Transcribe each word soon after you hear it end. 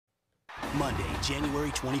Monday, January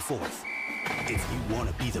 24th. If you want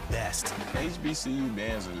to be the best, HBCU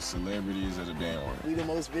bands are the celebrities of the band world. We the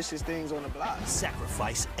most vicious things on the block.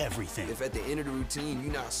 sacrifice everything If at the end of the routine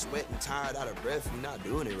you're not sweating, tired, out of breath, you're not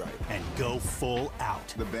doing it right. and go full out.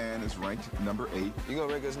 The band is ranked number 8. You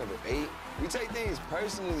gonna rank us number 8? We take things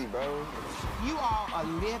personally, bro. You all are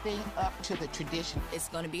living up to the tradition. It's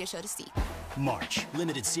going to be a show to see. March.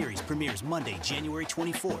 Limited series premieres Monday, January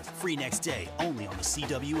 24th. Free next day, only on the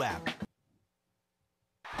CW app.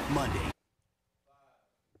 Monday.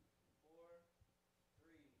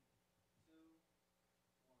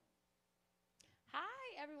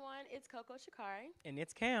 Hi, everyone. It's Coco Shikari, And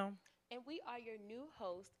it's Cam. and we are your new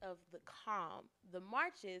host of the the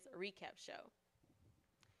Marches Recap Show.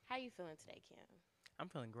 How you feeling today, Cam? I'm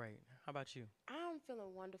feeling great. How about you? I'm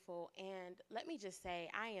feeling wonderful, and let me just say,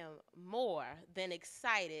 I am more than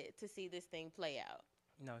excited to see this thing play out.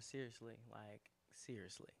 No, seriously. Like,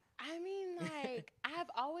 seriously. I mean, like, I've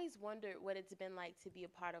always wondered what it's been like to be a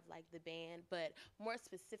part of, like, the band, but more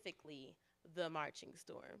specifically, the marching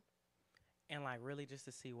storm. And, like, really just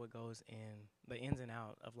to see what goes in the ins and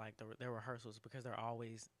out of, like, their rehearsals, because they're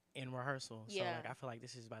always in rehearsal. So, Yeah. like, I feel like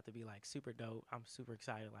this is about to be, like, super dope. I'm super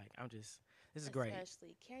excited. Like, this is great.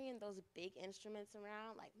 Especially carrying those big instruments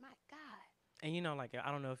around, like, my God. And, you know, like,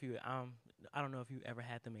 I don't know if you ever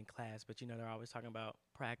had them in class, but, you know, they're always talking about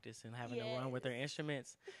practice and having to run with their Yes.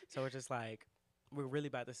 instruments. So it's just like, we're really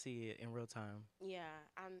about to see it in real time. Yeah,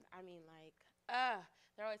 I mean, like,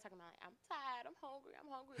 they're always talking about, like, I'm tired, I'm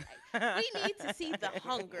hungry. Like, we need to see the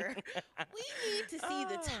hunger. We need to see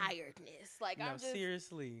the tiredness. Like, No, I'm just,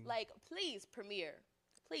 seriously. like, please premiere,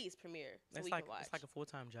 so It's we like can watch. it's like a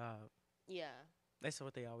full-time job. Yeah, That's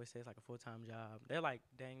what they always say. It's like a full-time job. They're like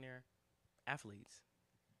dang near athletes.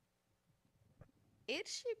 it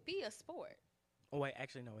should be a sport. Oh wait,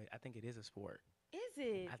 actually no. Wait, I think it is a sport. Is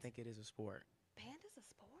it? I think it is a sport. Band is a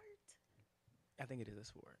sport. I think it is a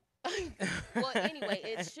sport. Well, anyway,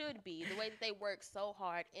 it should be. The way that they work so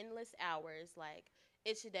hard, endless hours, like,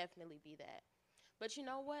 it should definitely be that. But you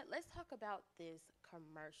know what? Let's talk about this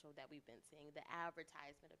commercial that we've been seeing, the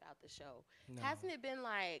advertisement about the show. No. Hasn't it been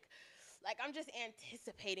like I'm just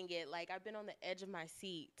anticipating it. Like, I've been on the edge of my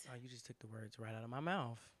seat. Oh, you just took the words right out of my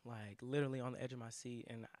mouth. Like literally on the edge of my seat,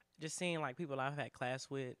 and just seeing like people I've had class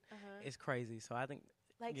with, it's crazy. So I think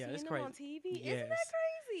Like, yeah, seeing it's them crazy. on TV? Isn't that Yes.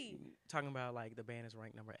 crazy? Talking about like the band is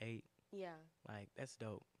ranked number 8. Yeah, Like that's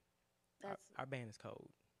dope. that's Our band is cold.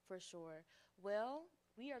 for sure. Well,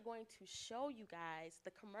 we are going to show you guys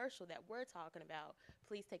the commercial that we're talking about.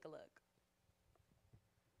 Please take a look.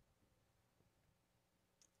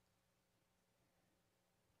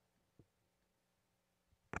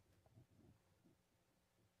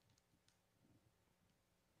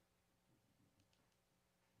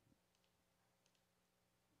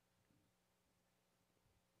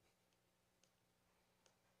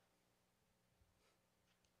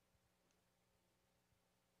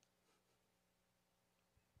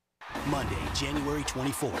 Monday, January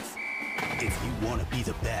 24th. If you want to be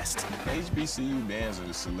the best, HBCU bands are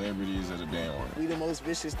the celebrities of the band world. We the most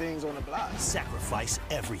vicious things on the block. sacrifice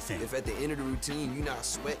everything If at the end of the routine you're not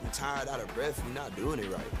sweating, tired, out of breath, you're not doing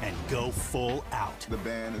it right. and go full out. The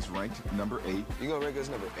band is ranked number 8. You gonna rank us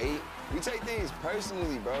number 8? We take things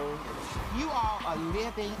personally, bro. You all are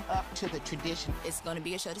living up to the tradition. It's going to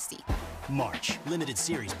be a show to see. March. Limited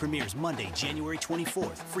series premieres Monday, January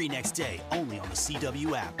 24th. Free next day, only on the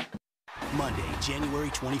CW app. Monday, January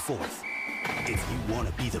 24th. If you want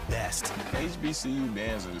to be the best, HBCU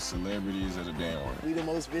bands are the celebrities of the band world. We the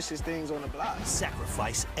most vicious things on the block.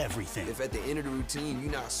 sacrifice everything If at the end of the routine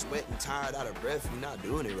you're not sweating, tired, out of breath, you're not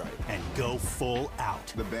doing it right. and go full out.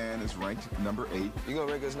 The band is ranked number 8. You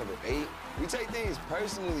gonna rank us number 8? We take things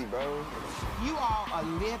personally, bro. You all are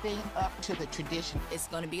living up to the tradition. It's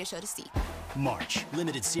going to be a show to see. March.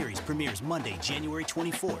 Limited series premieres Monday, January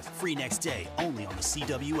 24th. Free next day, only on the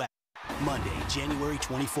CW app. Monday, January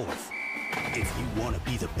 24th. If you want to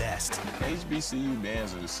be the best, HBCU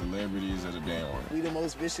bands are the celebrities of the band world. We the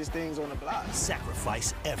most vicious things on the block.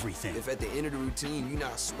 sacrifice everything If at the end of the routine you're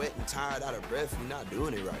not sweating, tired, out of breath, you're not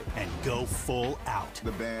doing it right. and go full out.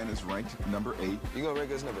 The band is ranked number 8. You gonna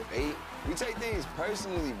rank us number 8? We take things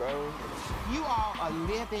personally, bro. You all are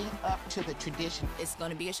living up to the tradition. It's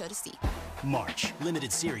going to be a show to see. March.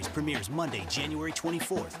 Limited series premieres Monday, January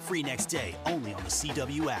 24th. Free next day, only on the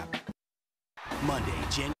CW app. Monday,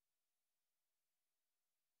 January.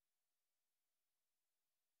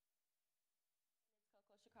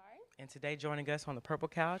 And today joining us on the purple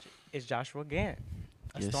couch is Joshua Gant,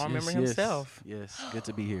 a Yes, Storm yes, member yes. himself. Yes, good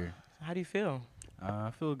to be here. How do you feel?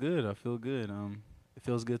 I feel good. It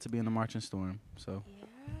feels good to be in the marching storm. So Yeah.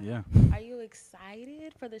 Yeah. Are you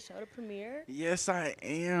excited for the show to premiere? Yes, I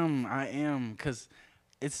am. I am, because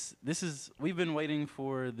we've been waiting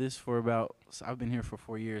for this for about, I've been here for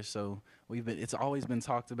 4 years, so it's always been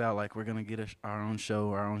talked about, like, we're going to get our own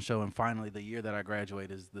show, and finally the year that I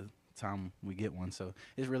graduate is the time we get one, so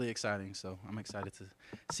it's really exciting. So I'm excited to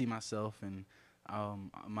see myself and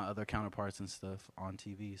my other counterparts and stuff on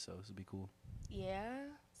TV, so this will be cool. Yeah.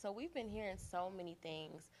 So we've been hearing so many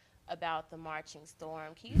things about the Marching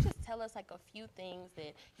Storm. Can you just tell us like a few things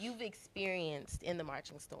that you've experienced in the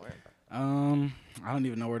Marching Storm? I don't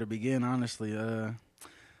even know where to begin, honestly. I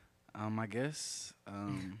guess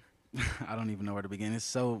I don't even know where to begin. It's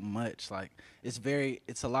so much. Like,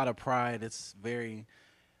 it's a lot of pride. It's very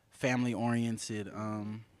family oriented.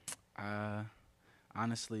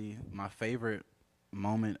 Honestly, my favorite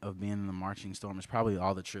moment of being in the Marching Storm is probably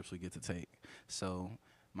all the trips we get to take. So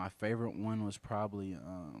my favorite one was probably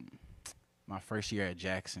my first year at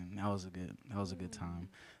Jackson. That was a good time,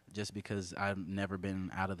 just because I've never been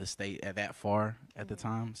out of the state that far at the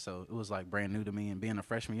time. So it was like brand new to me. And being a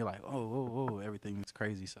freshman, you're like, oh, everything's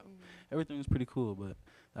crazy. So everything was pretty cool. But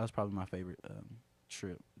that was probably my favorite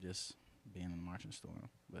trip, just being in the Marching Storm.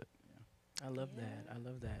 But yeah. I love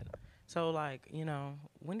that. So, like,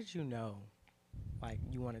 when did you know, like,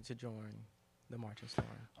 you wanted to join the Marching Storm?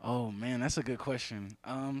 Oh man, that's a good question.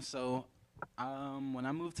 So when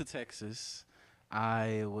I moved to Texas,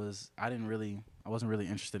 I wasn't really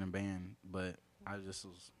interested in band, but I just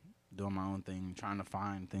was doing my own thing, trying to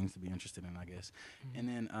find things to be interested in, I guess. And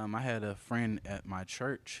then I had a friend at my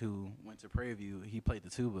church who went to Prairie View. He played the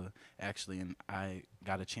tuba, actually, and I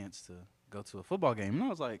got a chance to go to a football game. And I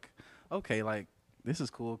was like, okay, like, this is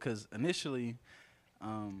cool, because initially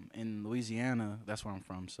in Louisiana, that's where I'm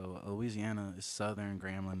from, so Louisiana is Southern,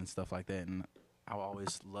 Grambling, and stuff like that, and I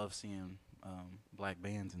always love seeing black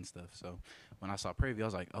bands and stuff. So when I saw Prairie View, I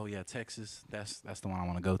was like, oh yeah, Texas, that's the one I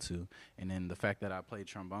want to go to. And then the fact that I played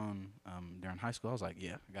trombone during high school, I was like,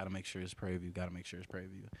 yeah, I got to make sure it's Prairie View,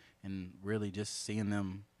 and really just seeing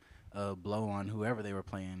them blow on whoever they were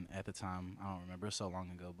playing at the time. I don't remember, it was so long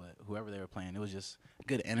ago, but whoever they were playing, it was just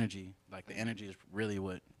good energy. Like, the energy is really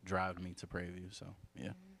what drove me to Prairie View. So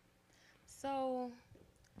yeah. So,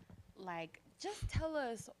 like, just tell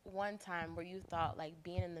us one time where you thought, like,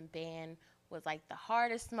 being in the band was like the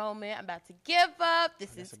hardest moment. I'm about to give up.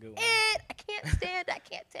 This is it. I can't stand it. I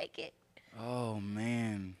can't take it. Oh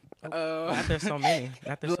man. Not there's so many.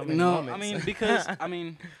 No, moments. I mean, because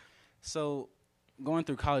so going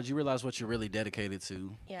through college, you realize what you're really dedicated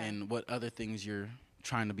to, and what other things you're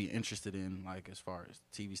trying to be interested in, like as far as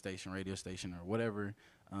TV station, radio station, or whatever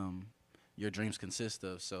your dreams consist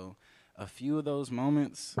of. So a few of those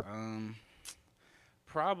moments,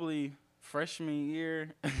 probably freshman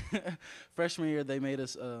year, they made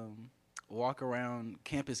us walk around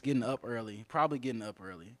campus getting up early,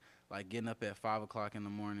 like getting up at 5 o'clock in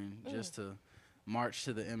the morning just to march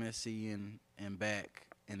to the MSC and back,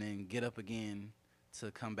 and then get up again to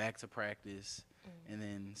come back to practice, and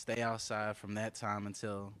then stay outside from that time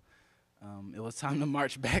until it was time to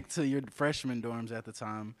march back to your freshman dorms at the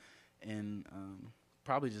time, and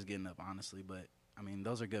probably just getting up, honestly. But I mean,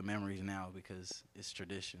 those are good memories now because it's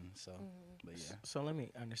tradition. So, but yeah. So let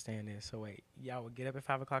me understand this. So wait, y'all would get up at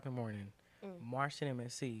 5 o'clock in the morning, march to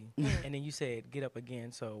MSC, and then you said get up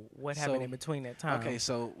again. So what happened in between that time? Okay,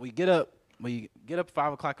 so we get up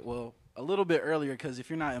 5 o'clock. Well, a little bit earlier, because if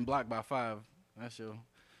you're not in block by 5,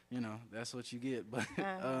 that's what you get. But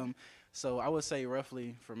so I would say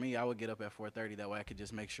roughly for me, I would get up at 4:30. That way I could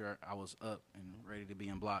just make sure I was up and ready to be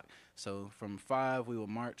in block. So from 5, we would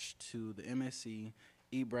march to the MSC,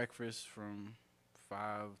 eat breakfast from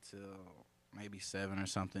 5 till maybe 7 or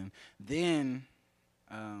something. Then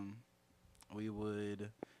we would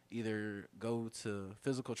either go to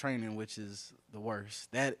physical training, which is the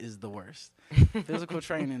worst. That is the worst. Physical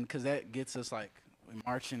training, because that gets us like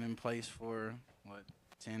marching in place for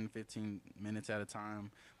 10, 15 minutes at a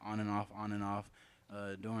time, on and off,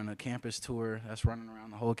 doing a campus tour. That's running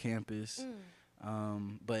around the whole campus.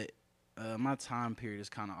 But my time period is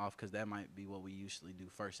kind of off, because that might be what we usually do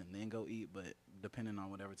first and then go eat, but depending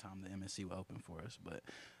on whatever time the MSC will open for us.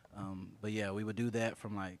 But yeah, we would do that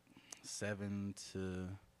from like 7 to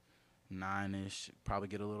 9-ish, probably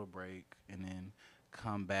get a little break, and then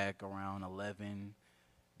come back around 11,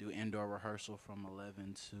 do indoor rehearsal from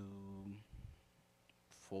 11 to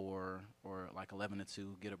 4, or like 11 to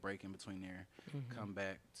 2, get a break in between there, come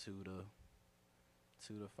back 2 to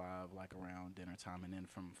 5, like around dinner time, and then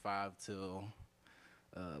from 5 till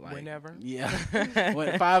like whenever. Yeah.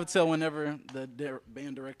 5 till whenever the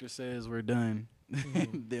band director says we're done.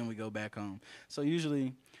 Then we go back home. So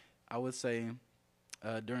usually I would say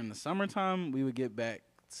During the summertime, we would get back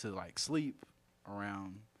to like sleep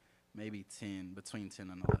around maybe between 10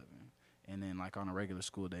 and 11. And then like on a regular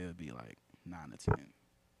school day, it would be like 9 to 10.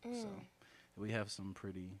 So we have some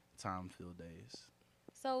pretty time-filled days.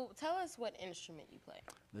 So tell us what instrument you play.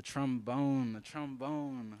 The trombone.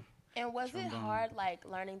 And was it hard, like,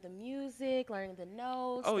 learning the music, learning the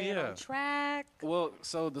notes, Oh, staying yeah. on track? Well,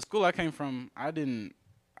 so the school I came from,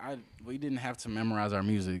 we didn't have to memorize our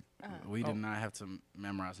music. We did not have to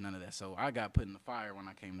memorize none of that. So I got put in the fire when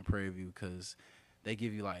I came to Prairie View because they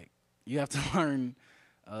give you, like, you have to learn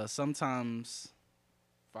sometimes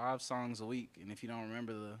 5 songs a week. And if you don't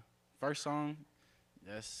remember the first song,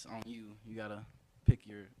 that's on you. You got to pick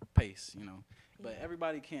your pace, you know. But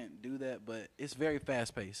everybody can't do that, but it's very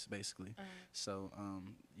fast-paced, basically. So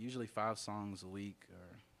usually 5 songs a week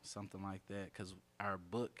or something like that because our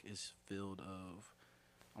book is filled of,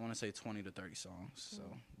 I want to say 20 to 30 songs. So,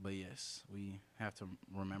 but yes, we have to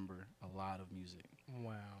remember a lot of music.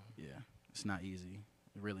 Wow. Yeah, it's not easy.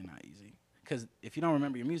 Really not easy. Because if you don't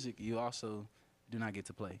remember your music, you also do not get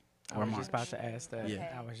to play. I was just about to ask that.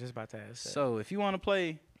 Yeah. I was just about to ask that. So if you want to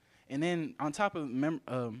play, and then on top of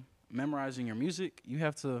memorizing your music, you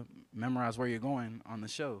have to memorize where you're going on the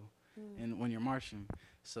show and when you're marching.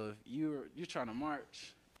 So if you're trying to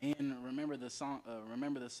march and remember the song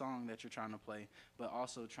that you're trying to play, but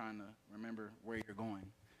also trying to remember where you're going.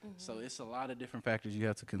 So it's a lot of different factors you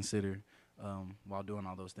have to consider while doing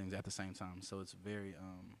all those things at the same time. So it's very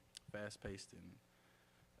fast-paced and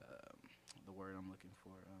the word I'm looking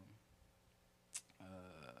for.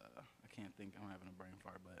 I can't think. I'm having a brain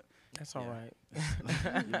fart, but that's all right.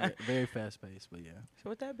 Very fast-paced, but yeah. So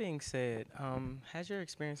with that being said, has your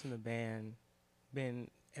experience in the band been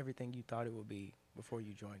everything you thought it would be before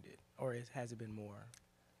you joined it, or has it been more?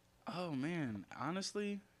 Oh man,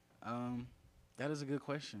 honestly, that is a good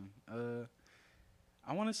question.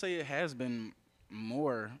 I want to say it has been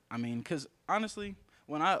more. I mean, because honestly,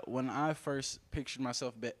 when I first pictured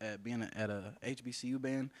myself being at a HBCU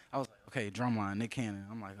band, I was like, okay, drumline, Nick Cannon.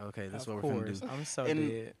 I'm like, okay, that's what we're gonna do. I'm so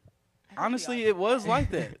dead. Honestly, it was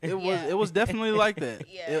like that. It was definitely like that.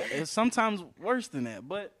 It's sometimes worse than that,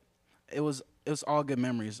 but it was all good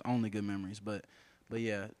memories, only good memories. But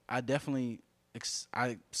yeah, I definitely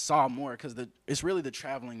I saw more because it's really the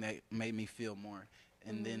traveling that made me feel more.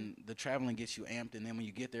 And then the traveling gets you amped, and then when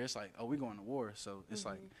you get there, it's like, oh, we're going to war. So it's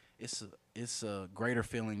like it's a greater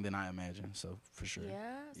feeling than I imagined. So for sure.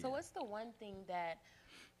 Yeah. So what's the one thing that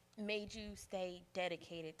made you stay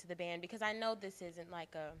dedicated to the band? Because I know this isn't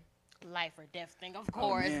like a life or death thing, of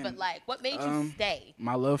course, but like, what made you stay?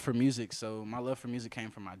 My love for music. So my love for music came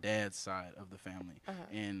from my dad's side of the family,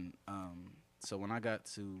 and so when I got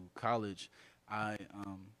to college, I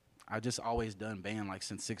just always done band like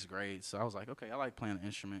since 6th grade. So I was like, okay, I like playing an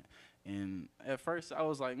instrument. And at first I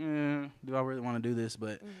was like, do I really want to do this?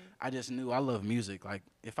 But I just knew I love music. Like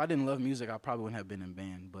if I didn't love music, I probably wouldn't have been in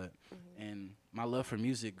band. But and my love for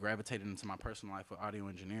music gravitated into my personal life with audio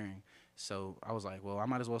engineering. So I was like, well, I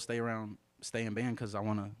might as well stay in band because I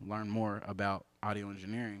want to learn more about audio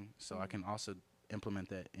engineering so I can also implement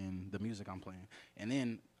that in the music I'm playing. And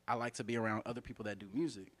then I like to be around other people that do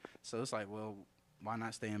music. So it's like, well, why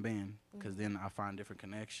not stay in band? Because then I find different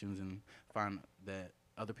connections and find that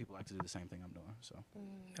other people like to do the same thing I'm doing. So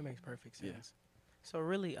that makes perfect sense. Yeah. So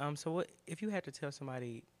really, so what if you had to tell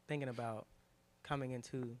somebody thinking about coming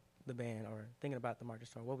into the band or thinking about the Marching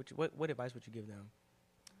Star, what advice would you give them?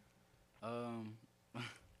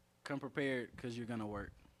 Come prepared because you're gonna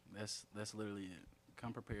work. That's literally it.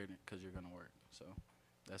 Come prepared because you're gonna work. So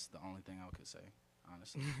that's the only thing I could say,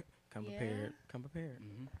 honestly. Come prepared. Come prepared.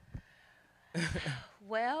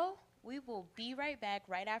 Well, we will be right back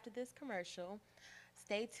right after this commercial.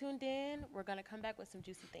 Stay tuned in. We're going to come back with some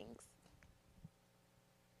juicy things.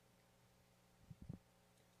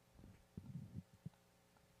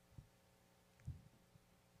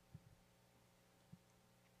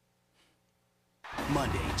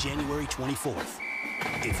 Monday, January 24th.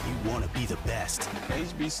 If you want to be the best,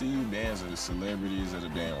 HBCU bands are the celebrities of the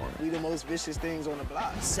band world. We the most vicious things on the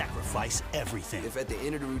block. sacrifice everything If at the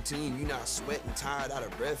end of the routine you're not sweating, tired, out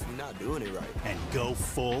of breath, you're not doing it right. and go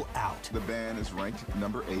full out. The band is ranked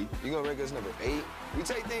number 8. You gonna rank us number 8? We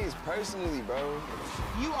take things personally, bro.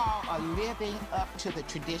 You all are living up to the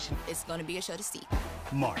tradition. It's gonna be a show to see.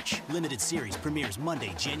 March. Limited series premieres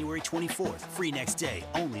Monday, January 24th. Free next day,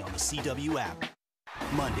 only on the CW app.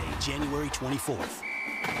 Monday, January 24th.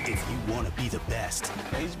 If you want to be the best,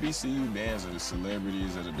 HBCU bands are the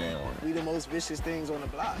celebrities of the band world. We the most vicious things on the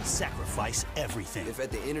block. sacrifice everything If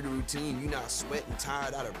at the end of the routine you're not sweating,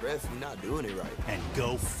 tired, out of breath, you're not doing it right. and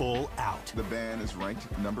go full out. The band is ranked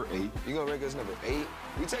number 8. You gonna rank us number 8?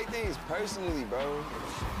 We take things personally, bro.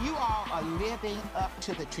 You all are living up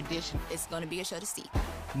to the tradition. It's gonna be a show to see.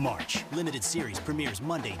 March. Limited series premieres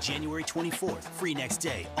Monday, January 24th. Free next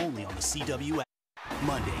day, only on the CW app.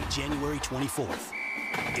 Monday, January 24th.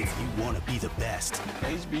 If you want to be the best,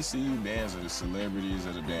 HBCU bands are the celebrities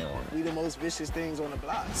of the band world. We the most vicious things on the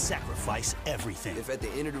block. sacrifice everything If at the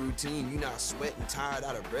end of the routine you're not sweating, tired,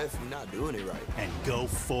 out of breath, you're not doing it right. and go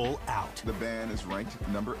full out. The band is ranked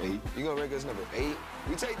number 8. You gonna rank us number 8?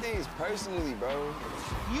 We take things personally, bro.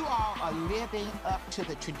 You all are living up to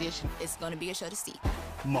the tradition. It's gonna be a show to see.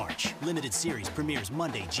 March. Limited series premieres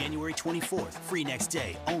Monday, January 24th. Free next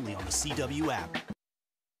day, only on the CW app.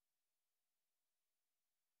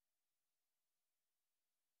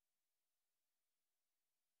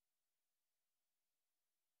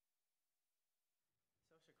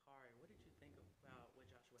 So, Shakari, what did you think about what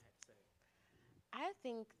Joshua had to say? I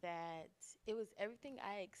think that it was everything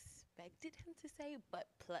I expected him to say, but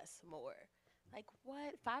plus more. Like,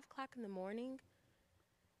 what? 5 o'clock in the morning?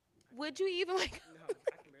 Would you even like? No,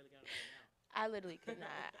 I can barely get out of bed now. I literally could not.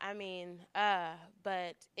 I mean,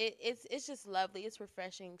 but it's just lovely. It's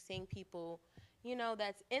refreshing seeing people, you know,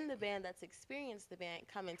 that's in the band, that's experienced the band,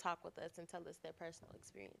 come and talk with us and tell us their personal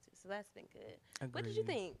experiences. So that's been good. What did you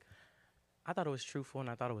Agreed. think? I thought it was truthful and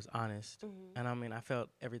I thought it was honest. And I mean, I felt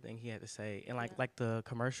everything he had to say. And like the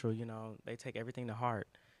commercial, you know, they take everything to heart,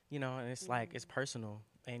 you know, and it's like, it's personal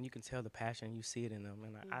and you can tell the passion, you see it in them.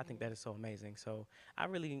 And I think that is so amazing. So I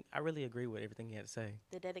really agree with everything he had to say.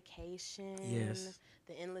 The dedication, Yes.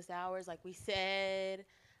 the endless hours, like we said.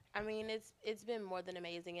 I mean, it's been more than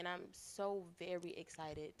amazing, and I'm so very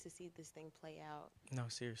excited to see this thing play out No,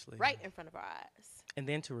 seriously. right in front of our eyes. And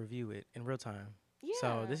then to review it in real time. Yeah.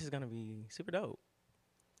 So this is going to be super dope.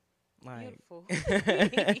 Like, Beautiful.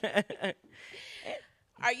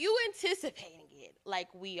 Are you anticipating it like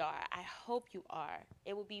we are? I hope you are.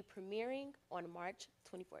 It will be premiering on March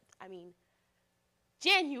 24th. I mean,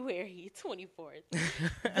 January 24th.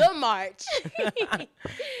 The March.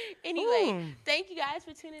 Anyway, thank you guys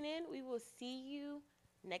for tuning in. We will see you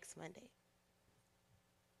next Monday.